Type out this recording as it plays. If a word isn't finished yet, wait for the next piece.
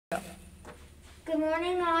Good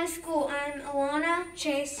morning, Nolly School. I'm Alana,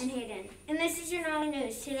 Chase, and Hayden. And this is your Nolly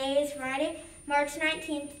News. Today is Friday, March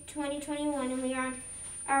 19th, 2021, and we are on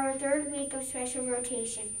our third week of special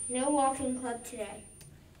rotation. No walking club today.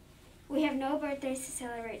 We have no birthdays to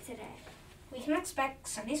celebrate today. we can expect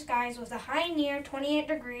sunny skies with a high near 28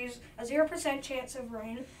 degrees, a 0% chance of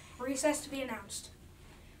rain, recess to be announced.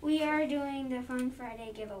 We are doing the Fun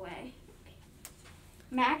Friday giveaway.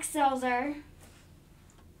 Max Selzer,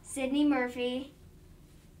 Sydney Murphy,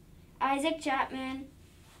 Isaac Chapman,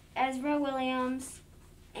 Ezra Williams,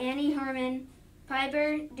 Annie Herman,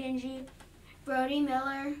 Piper Dingy, Brody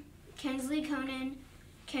Miller, Kensley Conan,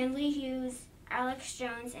 Kenley Hughes, Alex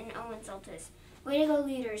Jones, and Owen Soltis. Way to go,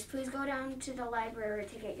 leaders. Please go down to the library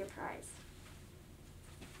to get your prize.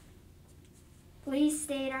 Please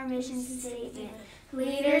state our mission statement.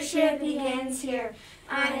 Leadership begins here.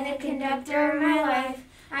 I'm the conductor of my life.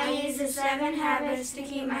 I use the 7 habits to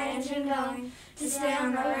keep my engine going, to stay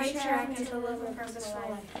on the right track and to live a purposeful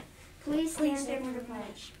life. Please stand for the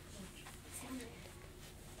pledge.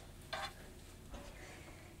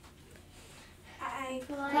 I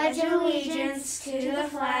pledge allegiance to the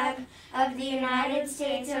flag of the United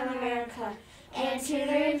States of America and to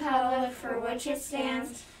the republic for which it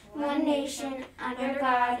stands, one nation, under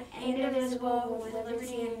God, indivisible, with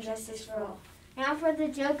liberty and justice for all. Now for the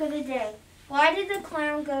joke of the day. Why did the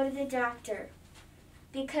clown go to the doctor?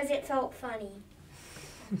 Because it felt funny.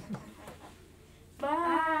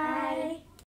 Bye.